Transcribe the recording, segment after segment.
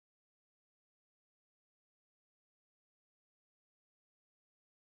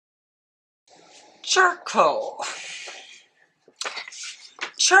Charcoal.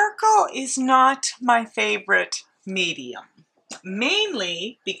 Charcoal is not my favorite medium,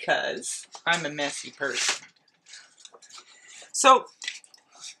 mainly because I'm a messy person. So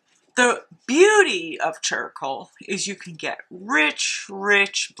the beauty of charcoal is you can get rich,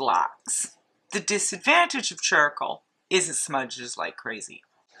 rich blacks. The disadvantage of charcoal is it smudges like crazy.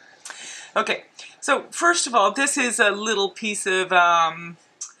 Okay, so first of all, this is a little piece of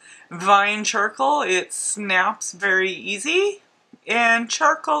vine charcoal. It snaps very easy, and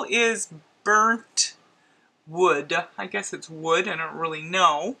charcoal is burnt wood. I guess it's wood, I don't really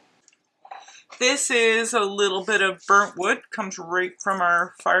know. This is a little bit of burnt wood, comes right from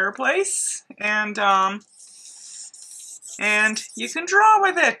our fireplace, and you can draw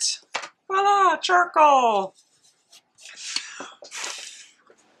with it. Voila, charcoal.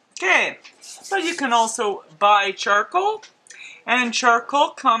 Okay, but you can also buy charcoal, and charcoal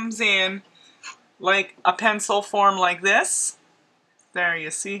comes in like a pencil form like this. There,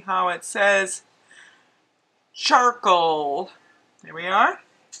 you see how it says charcoal. There we are.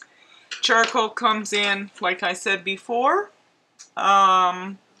 Charcoal comes in, like I said before,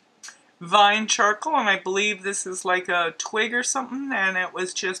 vine charcoal, and I believe this is like a twig or something, and it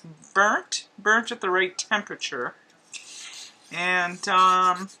was just burnt at the right temperature, and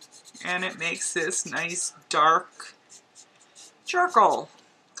it makes this nice dark charcoal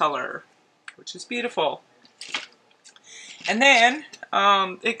color, which is beautiful. And then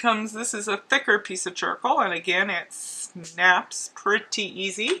it comes, this is a thicker piece of charcoal, and again it snaps pretty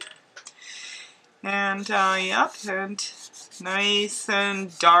easy. And yep, and nice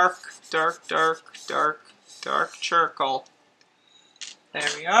and dark charcoal. There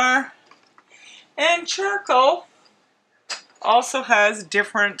we are. And charcoal also has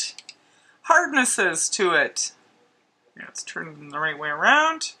different hardnesses to it. Let's turn them the right way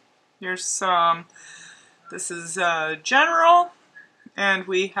around. Here's some, this is general, and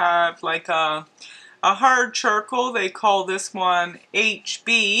we have like a hard charcoal. They call this one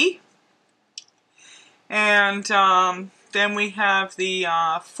HB. And then we have the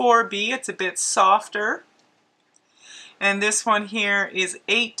 4B, it's a bit softer. And this one here is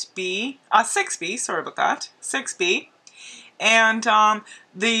 6B, sorry about that, 6B. And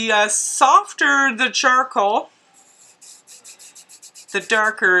the softer the charcoal, the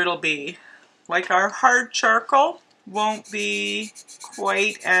darker it'll be. Like our hard charcoal won't be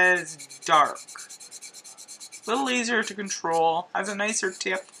quite as dark. A little easier to control, has a nicer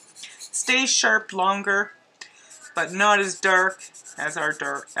tip. Stays sharp longer, but not as dark as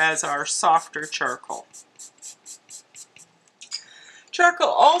our softer charcoal. Charcoal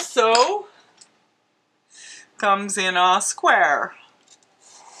also comes in a square.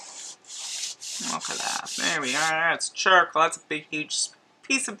 Look at that. There we are. That's charcoal. That's a big, huge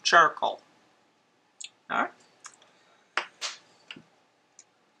piece of charcoal. All right.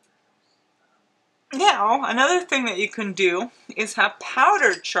 Now, another thing that you can do is have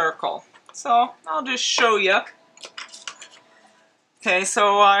powdered charcoal. So I'll just show you. Okay,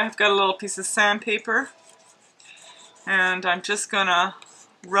 so I've got a little piece of sandpaper, and I'm just gonna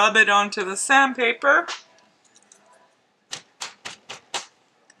rub it onto the sandpaper.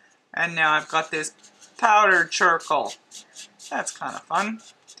 And now I've got this powdered charcoal. That's kind of fun.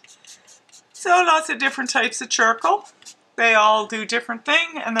 So lots of different types of charcoal. They all do different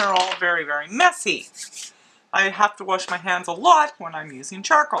things, and they're all very, very messy. I have to wash my hands a lot when I'm using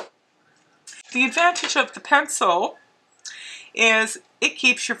charcoal. The advantage of the pencil is it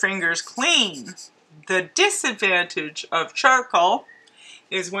keeps your fingers clean. The disadvantage of charcoal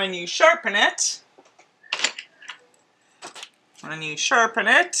is when you sharpen it,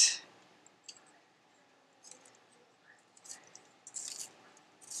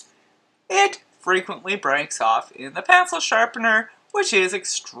 it frequently breaks off in the pencil sharpener, which is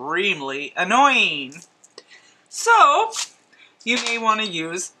extremely annoying. So, you may want to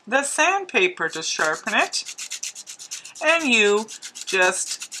use the sandpaper to sharpen it, and you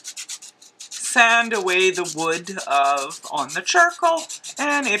just sand away the wood on the charcoal,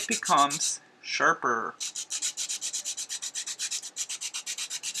 and it becomes sharper.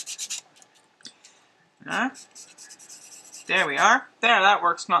 There we are. There, that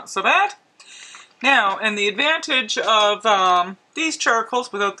works not so bad. Now, and the advantage of these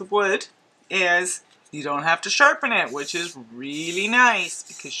charcoals without the wood is you don't have to sharpen it, which is really nice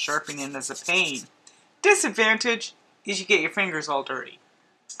because sharpening is a pain. Disadvantage is you get your fingers all dirty.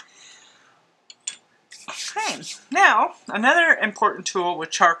 Okay, now another important tool with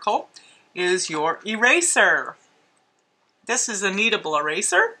charcoal is your eraser. This is a kneadable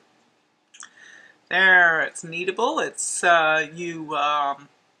eraser. There, it's kneadable. It's you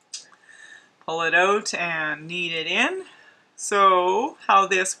pull it out and knead it in. So how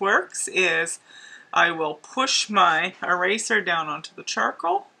this works is I will push my eraser down onto the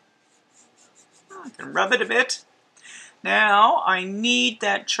charcoal. I can rub it a bit. Now I knead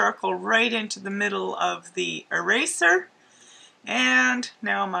that charcoal right into the middle of the eraser, and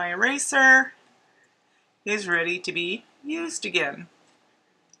now my eraser is ready to be used again.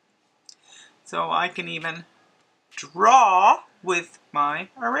 So I can even draw with my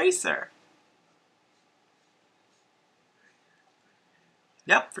eraser.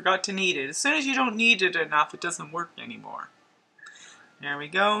 Yep, forgot to knead it. As soon as you don't knead it enough, it doesn't work anymore. There we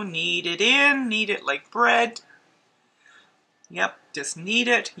go, knead it in, knead it like bread. Yep, just knead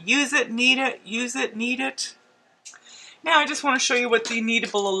it, use it, knead it, use it, knead it. Now I just want to show you what the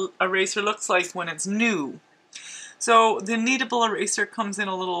kneadable eraser looks like when it's new. So the kneadable eraser comes in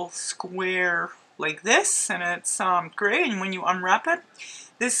a little square like this, and it's gray, and when you unwrap it,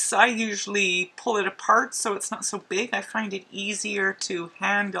 I usually pull it apart so it's not so big. I find it easier to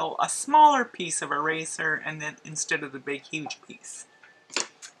handle a smaller piece of eraser and then instead of the big huge piece.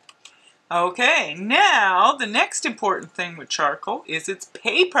 Okay, now the next important thing with charcoal is its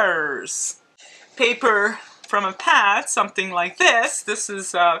papers. Paper from a pad, something like this. This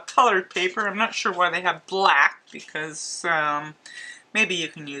is colored paper. I'm not sure why they have black, because maybe you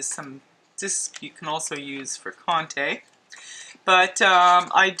can use some, this you can also use for Conte. But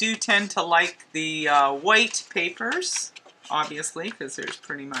I do tend to like the white papers, obviously, because there's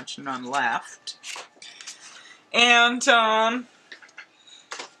pretty much none left. And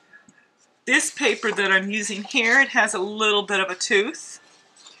this paper that I'm using here, it has a little bit of a tooth.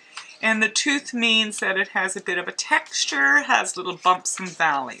 And the tooth means that it has a bit of a texture, has little bumps and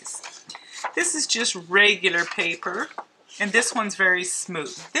valleys. This is just regular paper, and this one's very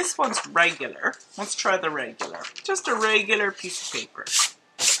smooth. This one's regular. Let's try the regular. Just a regular piece of paper.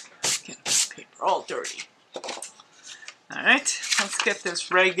 Get this paper all dirty. Alright, let's get this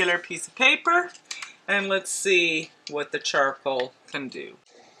regular piece of paper, and let's see what the charcoal can do.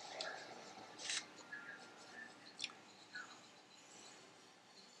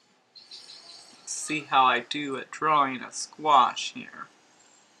 See how I do at drawing a squash here.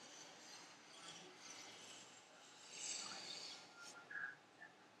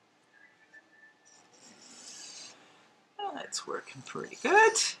 That's working pretty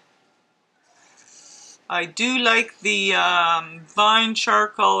good. I do like the vine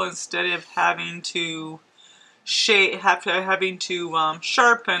charcoal instead of having to sharpen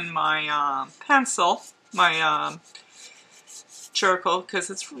my pencil, my charcoal, because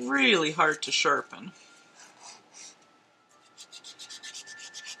it's really hard to sharpen.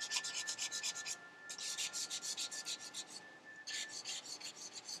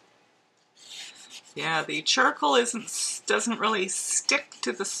 Yeah, the charcoal doesn't really stick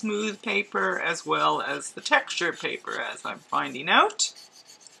to the smooth paper as well as the textured paper, as I'm finding out.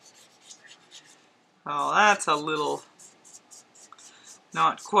 Oh, that's a little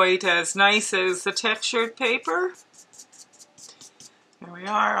not quite as nice as the textured paper. There we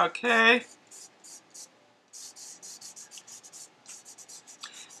are, okay.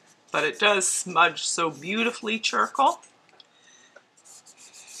 But it does smudge so beautifully, charcoal.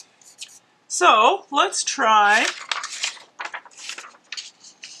 So, let's try.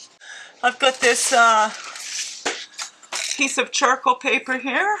 I've got this piece of charcoal paper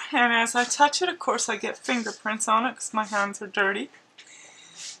here, and as I touch it, of course, I get fingerprints on it because my hands are dirty.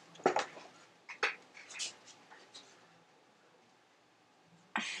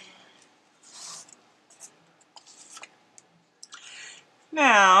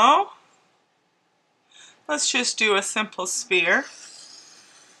 Now, let's just do a simple sphere.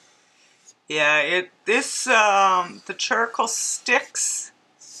 Yeah, the charcoal sticks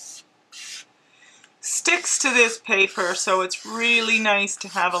to this paper, so it's really nice to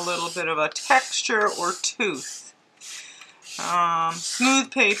have a little bit of a texture or tooth. Smooth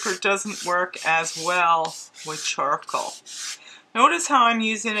paper doesn't work as well with charcoal. Notice how I'm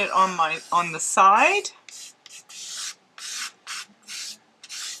using it on the side.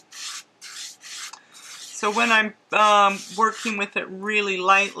 So when I'm working with it really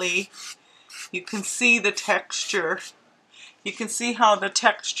lightly, you can see the texture. You can see how the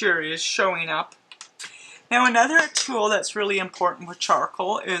texture is showing up. Now another tool that's really important with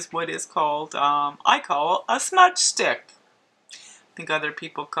charcoal is what is called, I call a smudge stick. I think other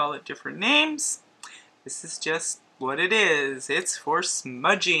people call it different names. This is just what it is. It's for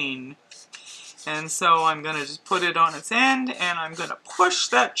smudging. And so I'm going to just put it on its end, and I'm going to push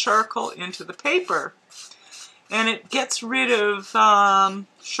that charcoal into the paper. And it gets rid of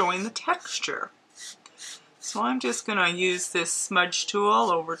showing the texture. So I'm just going to use this smudge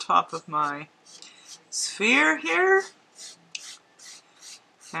tool over top of my sphere here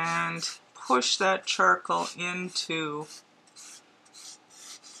and push that charcoal into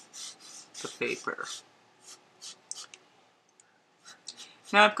the paper.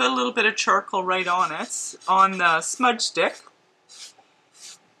 Now I've got a little bit of charcoal right on it, on the smudge stick,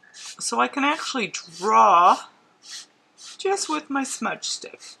 so I can actually draw just with my smudge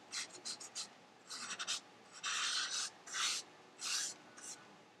stick.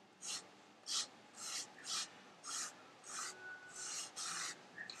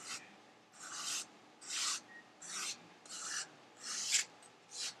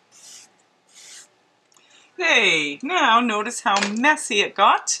 Okay, now notice how messy it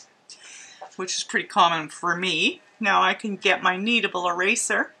got, which is pretty common for me. Now I can get my kneadable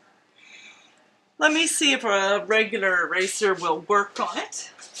eraser. Let me see if a regular eraser will work on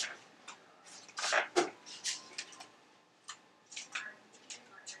it.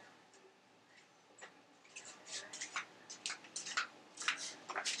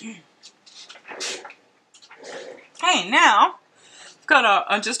 Okay, now I've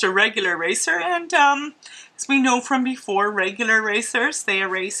got just a regular eraser, and as we know from before, regular erasers, they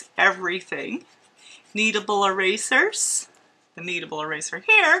erase everything. Kneadable erasers, the kneadable eraser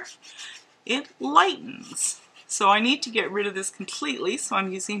here, it lightens. So I need to get rid of this completely, so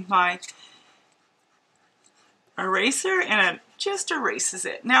I'm using my eraser and it just erases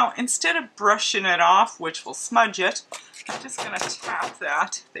it. Now instead of brushing it off, which will smudge it, I'm just going to tap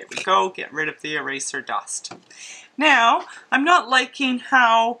that. There we go, get rid of the eraser dust. Now I'm not liking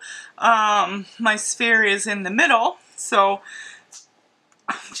how my sphere is in the middle, so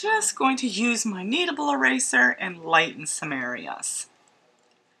I'm just going to use my kneadable eraser and lighten some areas.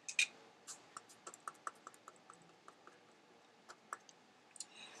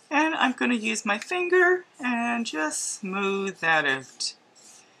 And I'm going to use my finger and just smooth that out.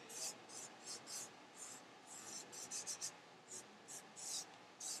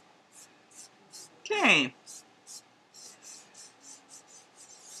 Okay.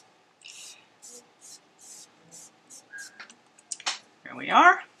 There we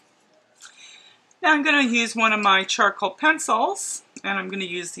are. Now I'm going to use one of my charcoal pencils, and I'm going to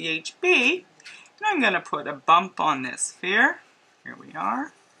use the HB, and I'm going to put a bump on this sphere. Here we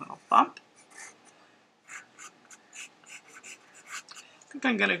are, little bump. I think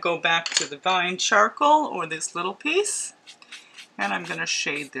I'm going to go back to the vine charcoal, or this little piece, and I'm going to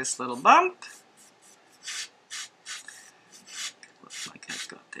shade this little bump. Looks like I've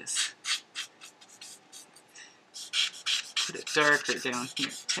got this. Put it darker down here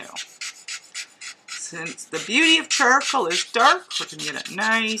too. Since the beauty of charcoal is dark, we're going to get it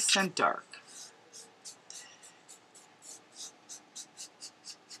nice and dark.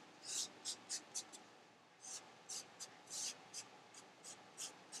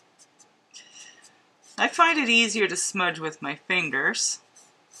 I find it easier to smudge with my fingers.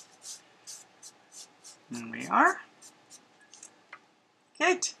 There we are.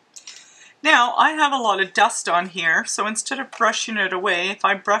 Good. Now I have a lot of dust on here, so instead of brushing it away, if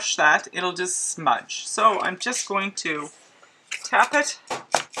I brush that, it'll just smudge. So I'm just going to tap it.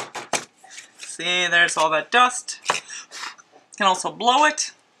 See, there's all that dust. You can also blow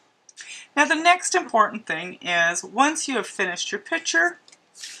it. Now the next important thing is, once you have finished your picture,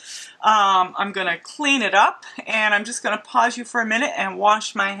 I'm going to clean it up, and I'm just going to pause you for a minute and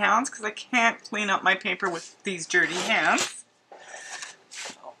wash my hands because I can't clean up my paper with these dirty hands.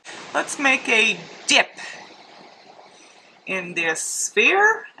 Let's make a dip in this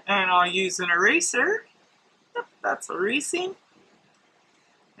sphere, and I'll use an eraser. Yep, that's erasing.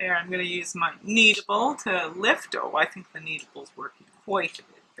 There, I'm going to use my kneadable to lift. Oh, I think the kneadable's working quite a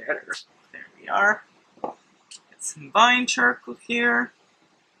bit better. There we are. Get some vine charcoal here.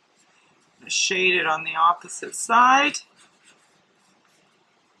 Shade it on the opposite side.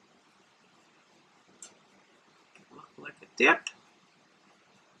 Look like a dip.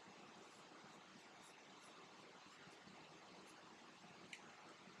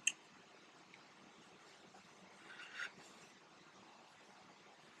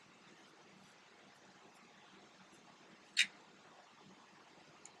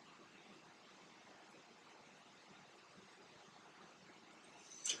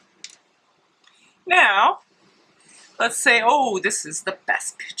 Now, let's say, oh, this is the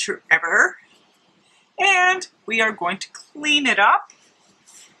best picture ever. And we are going to clean it up.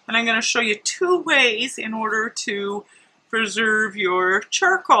 And I'm going to show you two ways in order to preserve your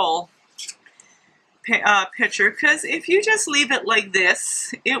charcoal picture. Because if you just leave it like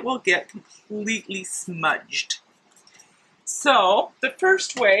this, it will get completely smudged. So, the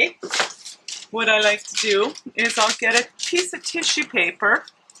first way, what I like to do is I'll get a piece of tissue paper,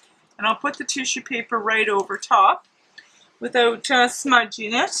 And I'll put the tissue paper right over top without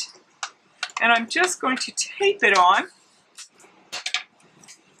smudging it. And I'm just going to tape it on.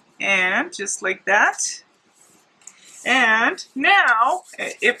 And just like that. And now,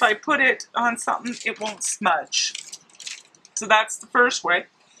 if I put it on something, it won't smudge. So that's the first way.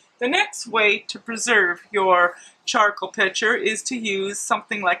 The next way to preserve your charcoal picture is to use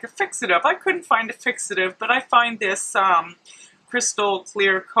something like a fixative. I couldn't find a fixative, but I find this crystal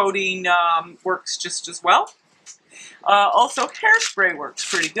clear coating works just as well. Also, hairspray works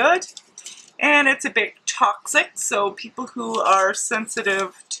pretty good. And it's a bit toxic, so people who are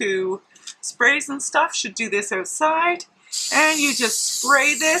sensitive to sprays and stuff should do this outside. And you just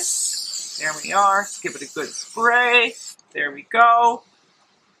spray this. There we are. Give it a good spray. There we go.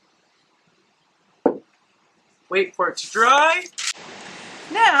 Wait for it to dry.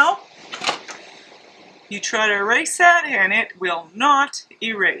 Now, you try to erase that and it will not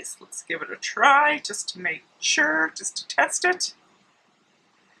erase. Let's give it a try just to make sure, just to test it.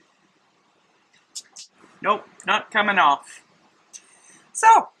 Nope, not coming off.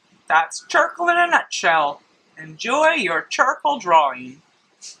 So, that's charcoal in a nutshell. Enjoy your charcoal drawing.